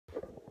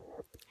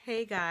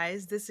Hey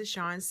guys, this is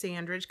Sean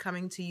Sandridge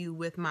coming to you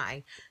with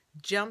my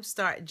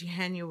Jumpstart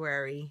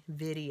January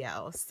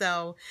video.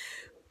 So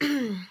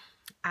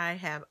I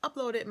have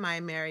uploaded my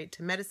Married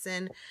to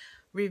Medicine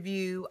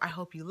review. I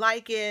hope you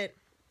like it.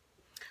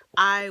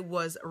 I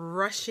was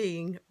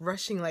rushing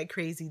like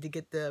crazy to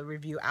get the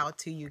review out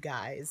to you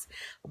guys,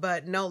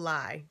 but no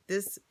lie,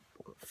 this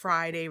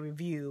Friday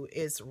review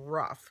is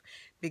rough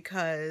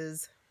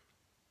because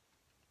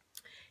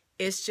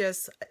it's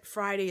just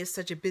Friday is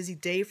such a busy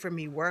day for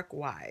me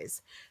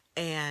work-wise,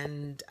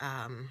 and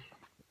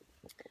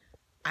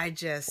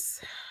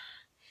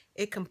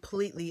it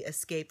completely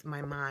escaped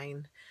my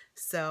mind.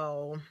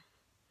 So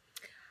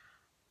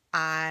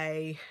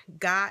I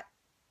got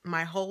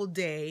my whole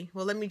day.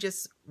 Well, let me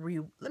just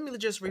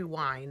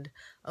rewind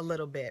a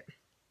little bit.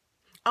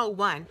 Oh,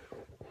 one,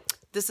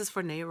 this is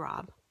for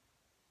NAROB.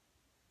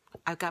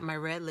 I've got my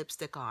red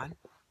lipstick on,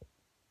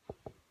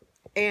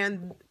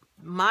 and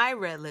my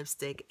red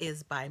lipstick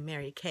is by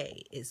Mary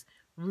Kay, is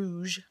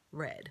Rouge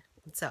Red.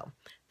 So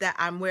that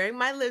I'm wearing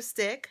my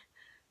lipstick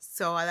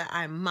so that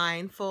I'm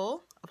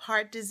mindful of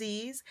heart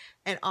disease,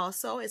 and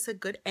also it's a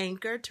good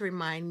anchor to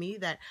remind me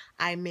that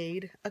I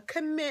made a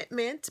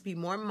commitment to be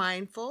more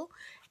mindful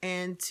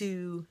and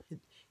to,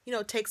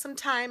 take some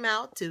time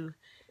out to,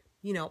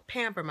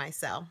 pamper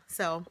myself.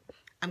 So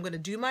I'm going to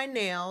do my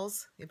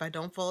nails if I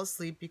don't fall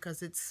asleep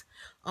because it's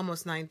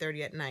almost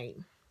 9:30 at night.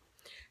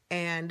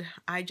 And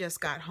I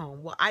just got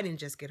home. Well, I didn't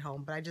just get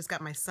home, but I just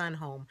got my son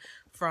home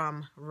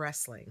from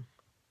wrestling.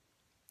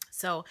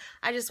 So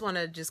I just want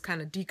to just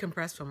kind of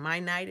decompress from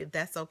my night, if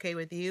that's okay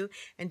with you,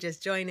 and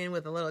just join in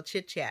with a little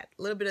chit chat,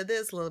 a little bit of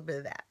this, a little bit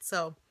of that.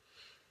 So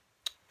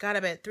got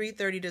up at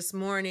 3:30 this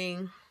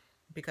morning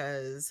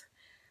because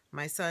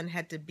my son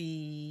had to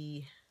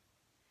be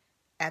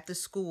at the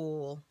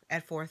school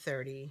at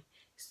 4:30.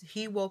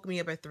 He woke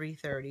me up at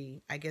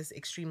 3:30, I guess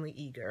extremely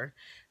eager.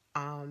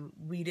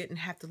 We didn't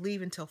have to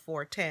leave until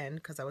 4:10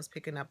 because I was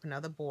picking up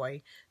another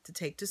boy to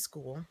take to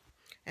school.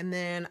 And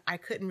then I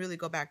couldn't really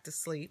go back to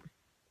sleep.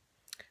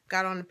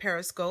 Got on the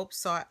Periscope,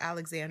 saw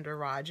Alexander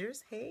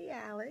Rogers. Hey,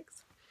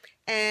 Alex.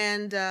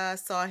 And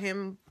saw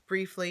him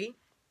briefly.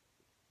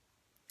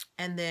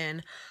 And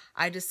then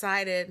I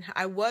decided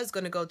I was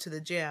going to go to the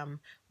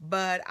gym,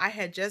 but I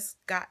had just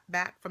got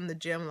back from the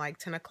gym like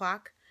 10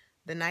 o'clock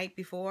the night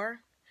before.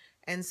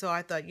 And so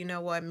I thought, you know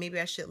what, maybe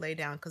I should lay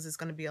down because it's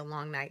going to be a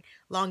long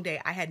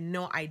day. I had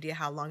no idea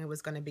how long it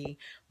was going to be,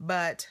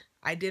 but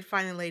I did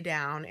finally lay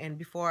down, and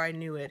before I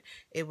knew it,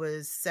 it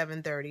was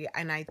 7:30,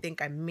 and I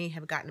think I may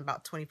have gotten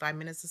about 25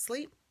 minutes of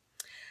sleep.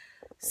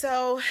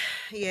 So,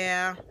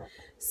 yeah.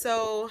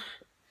 So,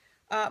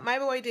 my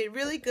boy did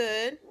really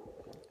good,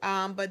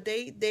 but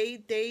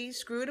they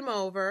screwed him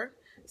over.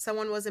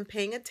 Someone wasn't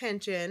paying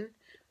attention.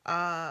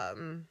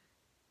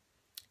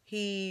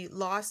 He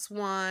lost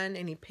one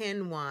and he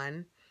pinned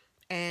one,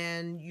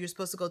 and you're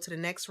supposed to go to the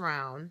next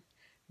round.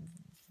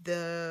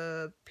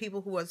 The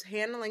people who was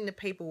handling the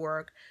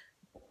paperwork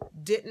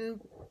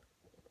didn't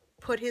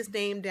put his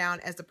name down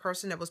as the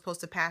person that was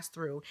supposed to pass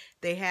through.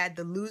 They had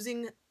the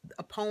losing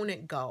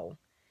opponent go.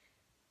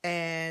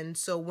 And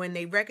so when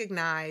they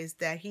recognized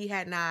that he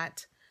had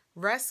not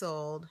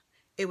wrestled,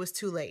 it was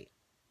too late.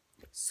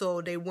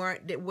 So there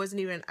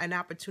wasn't even an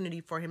opportunity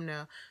for him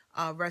to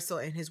wrestle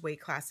in his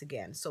weight class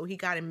again. So he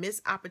got a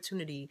missed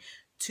opportunity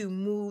to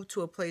move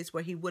to a place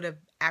where he would have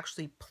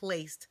actually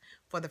placed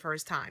for the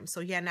first time.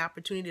 So he had an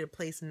opportunity to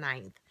place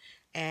 9th.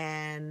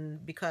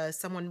 And because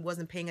someone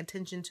wasn't paying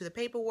attention to the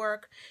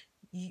paperwork,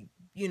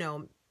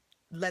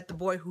 let the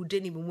boy who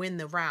didn't even win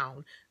the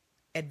round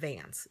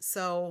advance.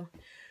 So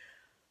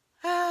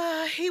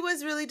he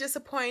was really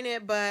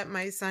disappointed, but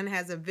my son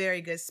has a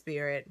very good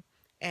spirit,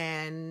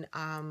 and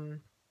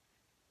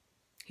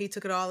he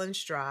took it all in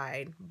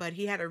stride. But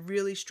he had a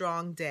really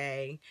strong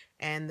day,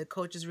 and the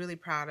coach is really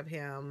proud of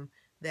him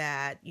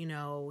that,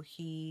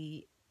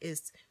 he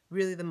is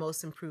really the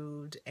most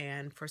improved.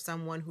 And for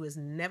someone who has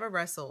never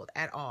wrestled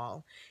at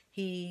all,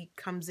 he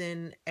comes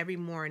in every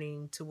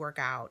morning to work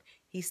out.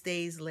 He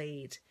stays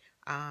late.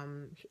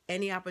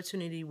 Any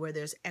opportunity where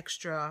there's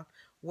extra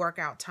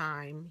workout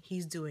time,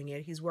 he's doing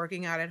it. He's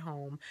working out at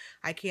home.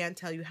 I can't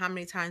tell you how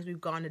many times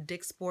we've gone to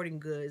Dick's Sporting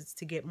Goods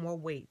to get more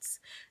weights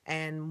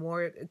and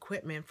more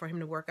equipment for him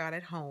to work out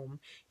at home.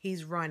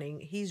 He's running.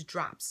 He's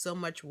dropped so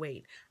much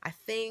weight. I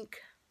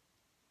think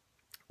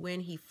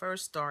when he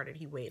first started,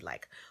 he weighed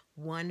like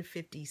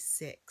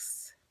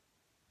 156.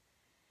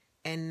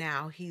 And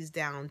now he's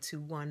down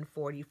to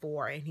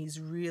 144, and he's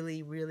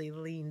really, really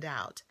leaned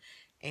out.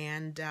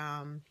 And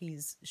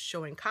he's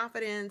showing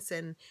confidence,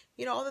 and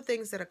all the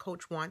things that a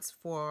coach wants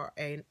for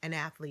an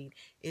athlete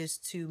is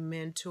to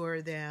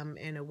mentor them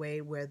in a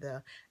way where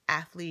the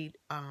athlete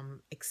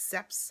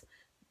accepts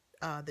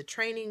the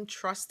training,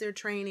 trusts their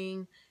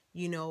training,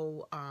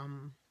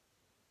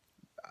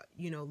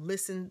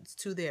 listens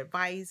to their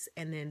advice,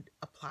 and then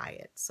apply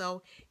it.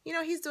 So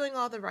he's doing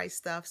all the right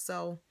stuff.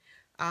 So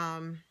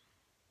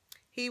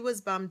he was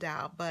bummed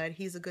out, but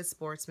he's a good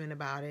sportsman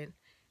about it.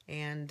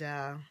 And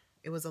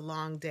it was a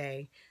long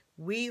day.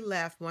 we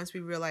left once we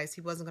realized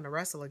he wasn't going to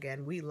wrestle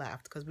again. We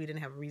left because we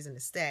didn't have a reason to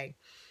stay.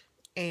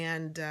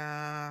 And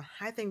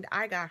I think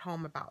I got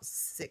home about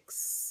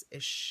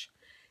 6-ish,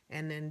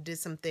 and then did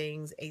some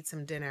things, ate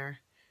some dinner,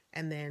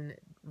 and then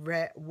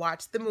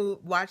watched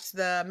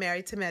the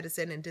Married to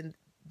Medicine, and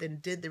then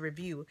did the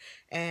review.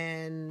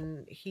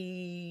 And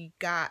he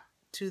got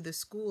to the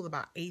school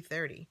about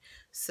 8:30.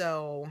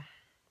 So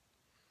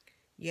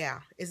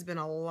yeah, it's been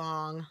a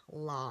long,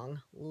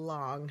 long,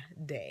 long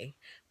day,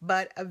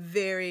 but a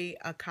very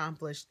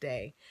accomplished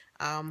day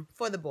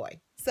for the boy.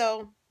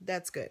 So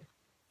that's good.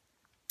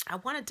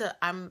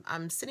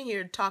 I'm sitting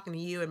here talking to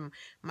you, and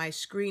my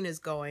screen is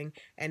going,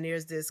 and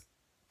there's this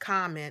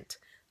comment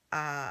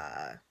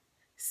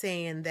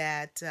saying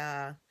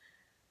that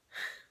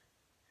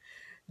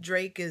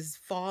Drake is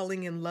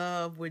falling in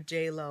love with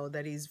J-Lo,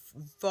 that he's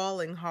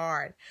falling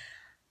hard.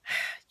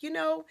 You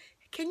know,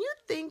 can you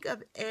think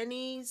of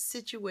any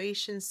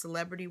situation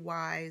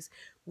celebrity-wise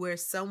where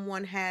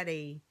someone had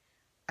a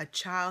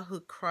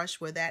childhood crush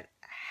where that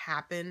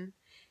happened?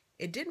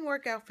 It didn't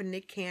work out for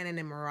Nick Cannon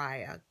and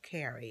Mariah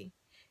Carey.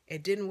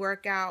 It didn't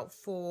work out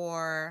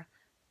for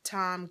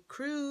Tom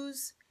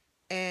Cruise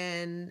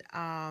and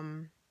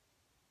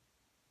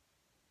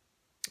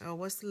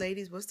what's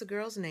the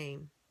girl's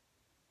name?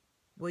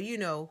 Well, you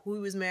know who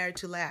he was married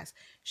to last.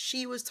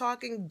 She was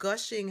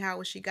gushing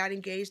how she got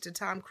engaged to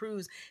Tom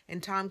Cruise,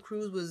 and Tom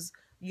Cruise was,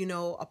 you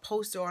know, a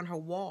poster on her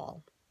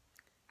wall.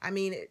 I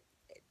mean,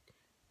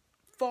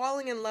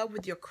 falling in love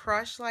with your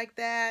crush like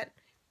that,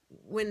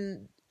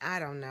 when, I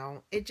don't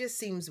know, it just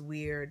seems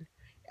weird.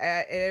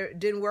 It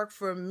didn't work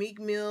for Meek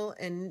Mill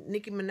and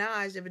Nicki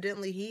Minaj.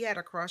 Evidently, he had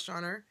a crush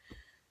on her.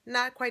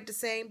 Not quite the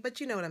same,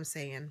 but you know what I'm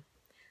saying.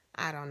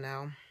 I don't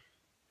know.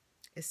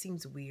 It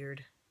seems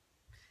weird.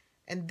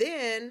 And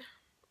then,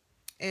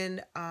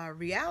 in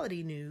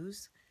reality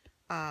news,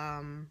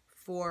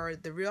 for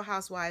the Real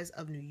Housewives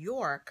of New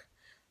York,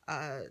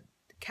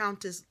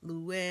 Countess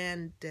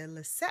Luann de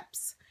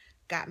Lesseps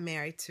got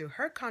married to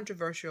her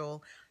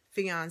controversial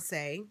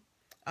fiance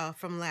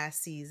from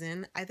last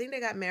season. I think they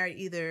got married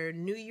either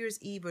New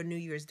Year's Eve or New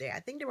Year's Day. I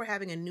think they were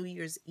having a New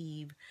Year's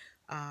Eve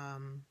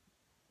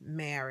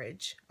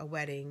marriage, a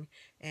wedding.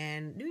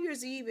 And New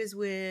Year's Eve is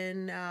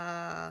when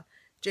Jada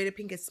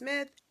Pinkett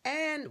Smith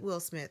and Will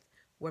Smith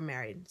were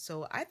married.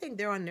 So I think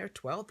they're on their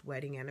 12th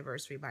wedding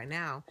anniversary by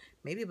now,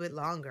 maybe a bit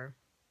longer.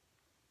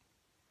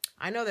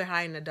 I know they're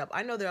high in the double.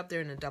 I know they're up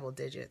there in the double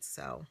digits.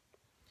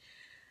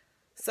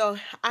 So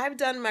I've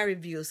done my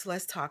review. So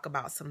let's talk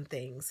about some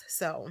things.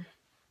 So,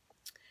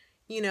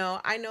 you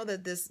know, I know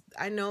that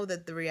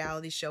the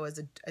reality show is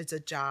a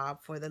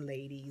job for the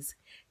ladies.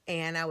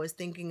 And I was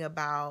thinking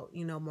about,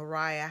 you know,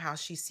 Mariah, how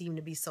she seemed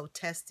to be so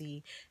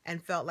testy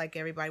and felt like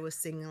everybody was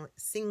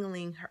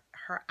singling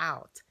her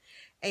out.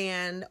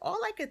 And all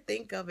I could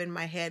think of in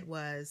my head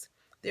was,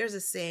 there's a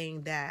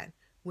saying that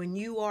when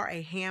you are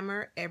a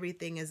hammer,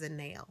 everything is a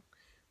nail,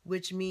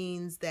 which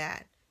means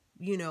that,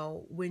 you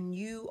know, when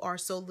you are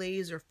so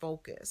laser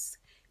focused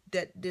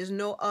that there's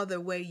no other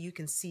way you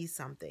can see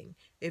something.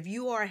 If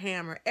you are a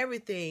hammer,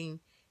 everything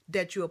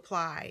that you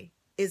apply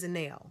is a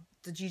nail.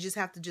 That you just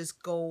have to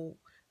just go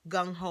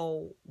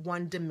gung-ho,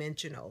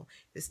 one-dimensional.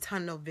 It's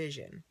tunnel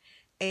vision.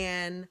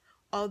 And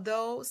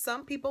although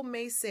some people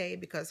may say,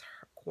 because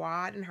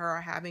Quad and her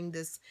are having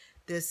this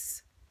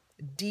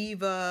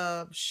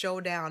diva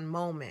showdown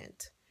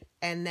moment,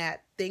 and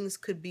that things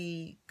could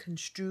be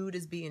construed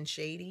as being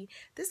shady,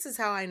 this is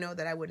how I know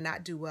that I would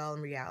not do well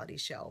in reality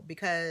show.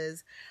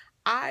 Because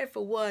I,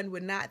 for one,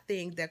 would not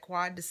think that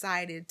Quad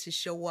decided to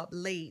show up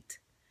late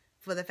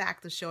for the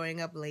fact of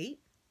showing up late.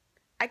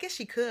 I guess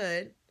she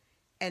could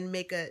and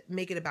make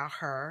it about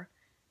her,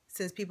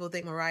 since people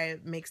think Mariah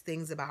makes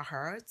things about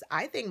her.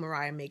 I think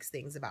Mariah makes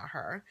things about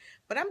her.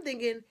 But I'm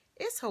thinking,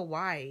 it's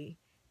Hawaii.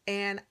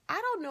 And I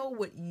don't know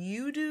what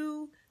you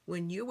do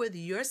when you're with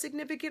your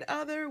significant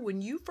other,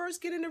 when you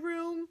first get in the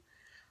room.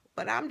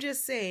 But I'm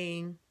just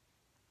saying,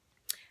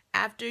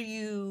 after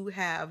you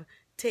have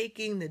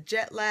taken the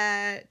jet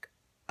lag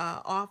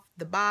off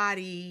the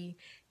body,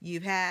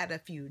 you've had a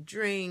few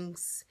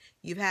drinks,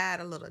 you've had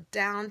a little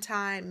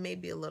downtime,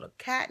 maybe a little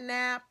cat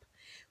nap,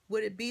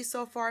 would it be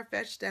so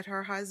far-fetched that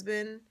her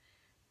husband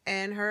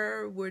and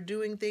her were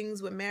doing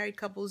things what married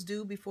couples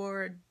do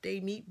before they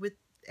meet with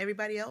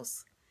everybody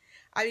else?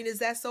 I mean, is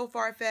that so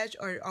far-fetched,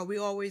 or are we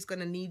always going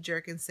to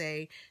knee-jerk and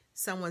say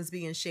someone's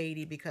being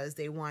shady because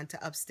they want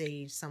to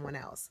upstage someone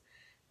else?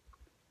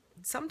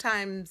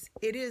 Sometimes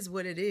it is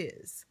what it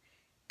is.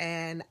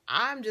 And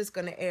I'm just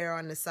going to err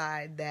on the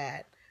side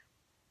that,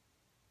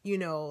 you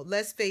know,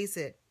 let's face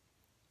it,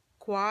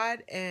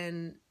 Quad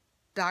and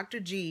Dr.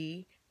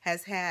 G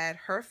has had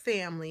her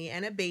family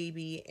and a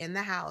baby in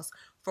the house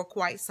for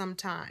quite some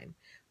time.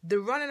 The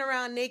running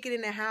around naked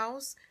in the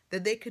house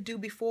that they could do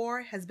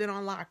before has been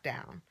on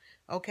lockdown,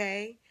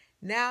 okay?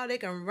 Now they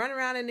can run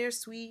around in their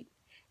suite.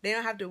 They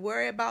don't have to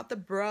worry about the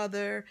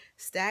brother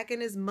stacking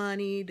his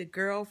money, the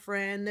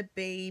girlfriend, the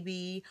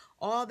baby,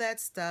 all that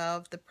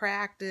stuff, the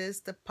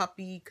practice, the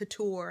puppy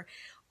couture.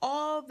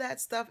 All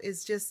that stuff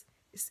is just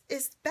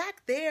It's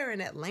back there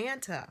in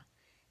Atlanta.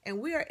 And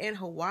we are in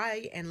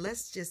Hawaii, and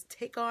let's just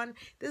take on,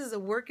 this is a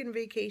working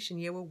vacation.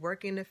 Yeah, we're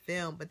working the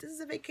film, but this is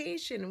a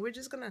vacation, and we're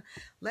just going to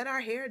let our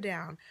hair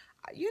down.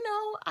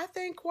 I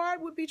think Quad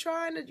would be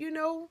trying to,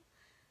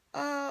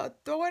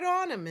 throw it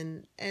on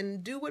him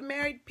and do what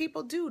married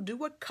people do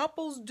what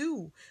couples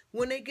do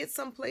when they get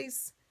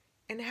someplace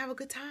and have a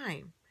good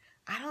time.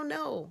 I don't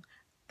know.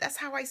 That's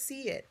how I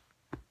see it.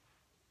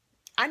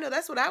 I know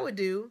that's what I would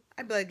do.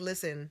 I'd be like,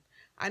 listen,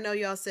 I know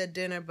y'all said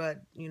dinner,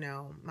 but,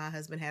 my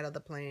husband had other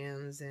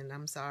plans, and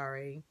I'm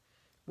sorry.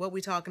 What we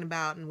talking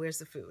about, and where's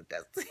the food?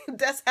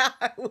 That's how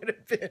I would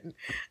have been.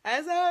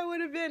 That's how I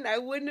would have been. I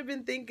wouldn't have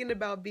been thinking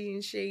about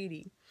being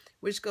shady,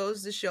 which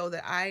goes to show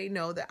that I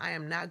know that I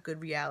am not good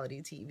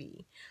reality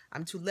TV.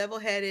 I'm too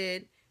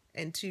level-headed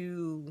and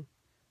too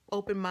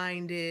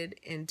open-minded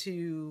and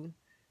too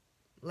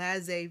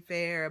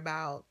laissez-faire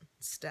about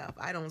stuff.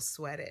 I don't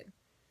sweat it.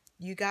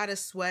 You got to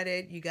sweat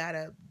it. You got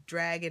to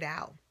drag it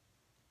out.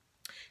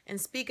 And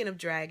speaking of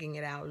dragging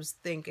it out, I was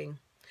thinking,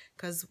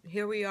 because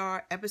here we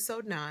are,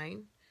 episode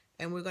 9,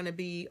 and we're going to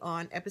be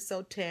on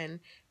episode 10,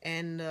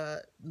 and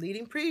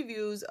leading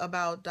previews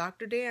about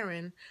Dr.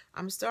 Darren,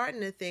 I'm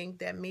starting to think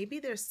that maybe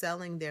they're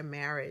selling their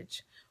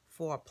marriage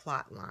for a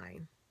plot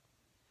line.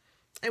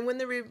 And when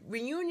the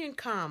reunion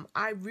come,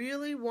 I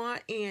really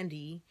want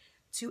Andy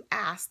to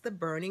ask the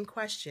burning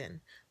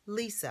question,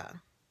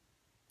 Lisa,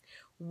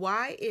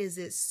 why is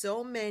it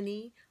so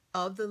many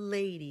of the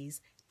ladies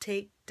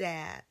take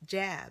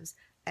jabs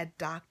at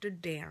Dr.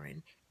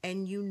 Darren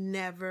and you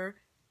never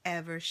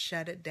ever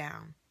shut it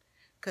down?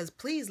 Because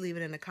please leave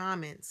it in the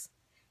comments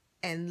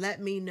and let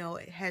me know,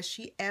 has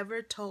she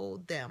ever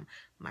told them,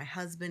 my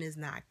husband is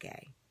not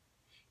gay?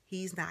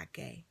 He's not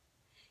gay.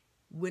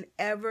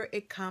 Whenever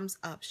it comes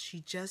up,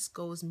 she just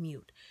goes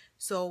mute.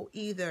 So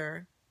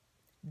either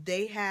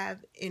they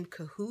have in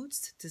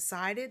cahoots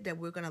decided that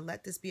we're going to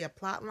let this be a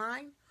plot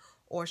line,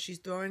 or she's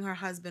throwing her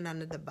husband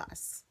under the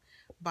bus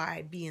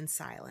by being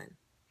silent.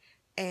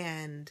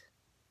 And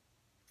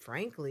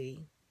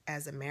frankly,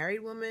 as a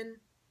married woman,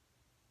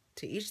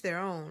 to each their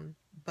own,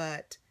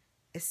 but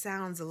it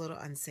sounds a little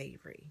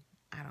unsavory.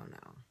 I don't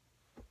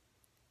know.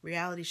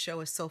 Reality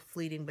show is so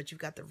fleeting, but you've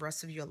got the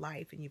rest of your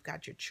life, and you've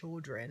got your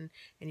children,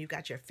 and you've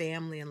got your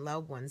family and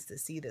loved ones to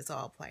see this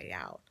all play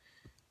out.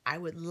 I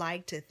would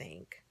like to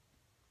think,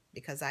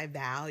 because I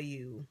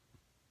value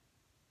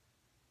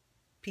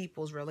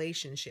people's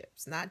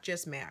relationships, not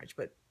just marriage,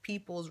 but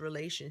people's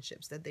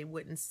relationships, that they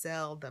wouldn't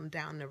sell them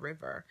down the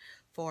river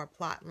for a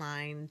plot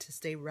line to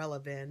stay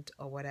relevant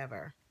or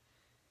whatever.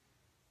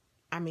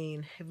 I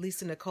mean, if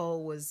Lisa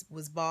Nicole was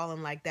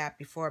balling like that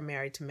before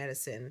Married to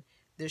Medicine,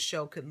 this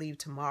show could leave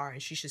tomorrow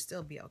and she should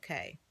still be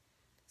okay.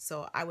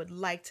 So I would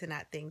like to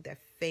not think that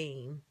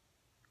fame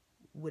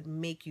would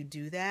make you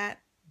do that,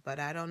 but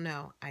I don't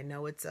know. I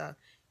know it's a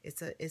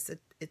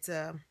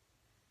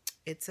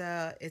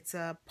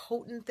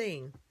potent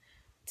thing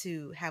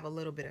to have a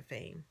little bit of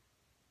fame.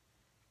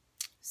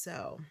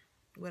 So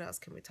what else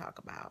can we talk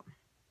about?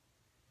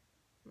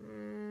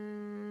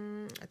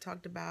 I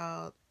talked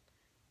about,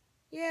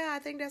 I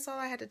think that's all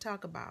I had to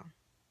talk about.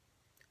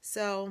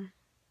 So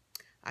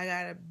I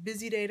got a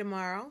busy day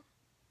tomorrow.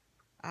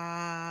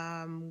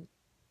 I'm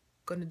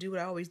going to do what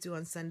I always do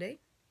on Sunday.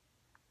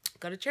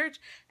 Go to church.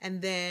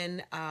 And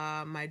then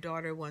my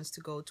daughter wants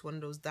to go to one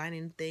of those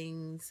dining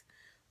things,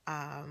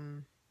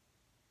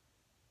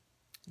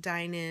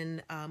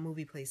 dine-in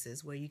movie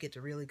places where you get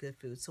the really good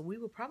food. So we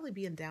will probably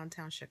be in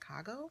downtown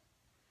Chicago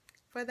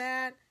for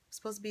that. It's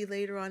supposed to be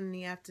later on in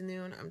the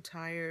afternoon. I'm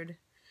tired.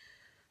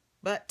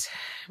 But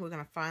we're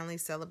going to finally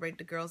celebrate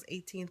the girl's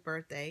 18th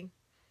birthday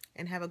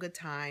and have a good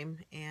time.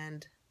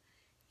 And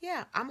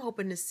yeah, I'm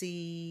hoping to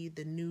see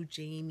the new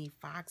Jamie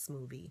Foxx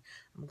movie.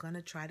 I'm going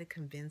to try to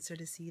convince her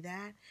to see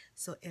that.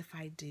 So if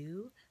I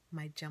do,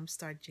 my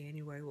Jumpstart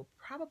January will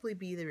probably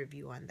be the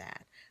review on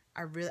that.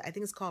 I think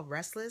it's called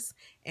Restless,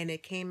 and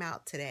it came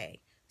out today.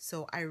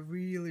 So I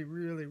really,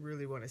 really,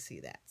 really want to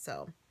see that.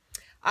 So,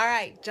 all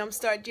right,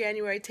 Jumpstart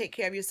January. Take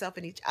care of yourself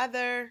and each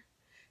other.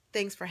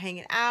 Thanks for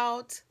hanging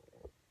out.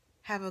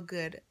 Have a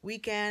good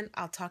weekend.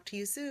 I'll talk to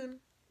you soon.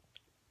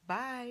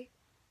 Bye.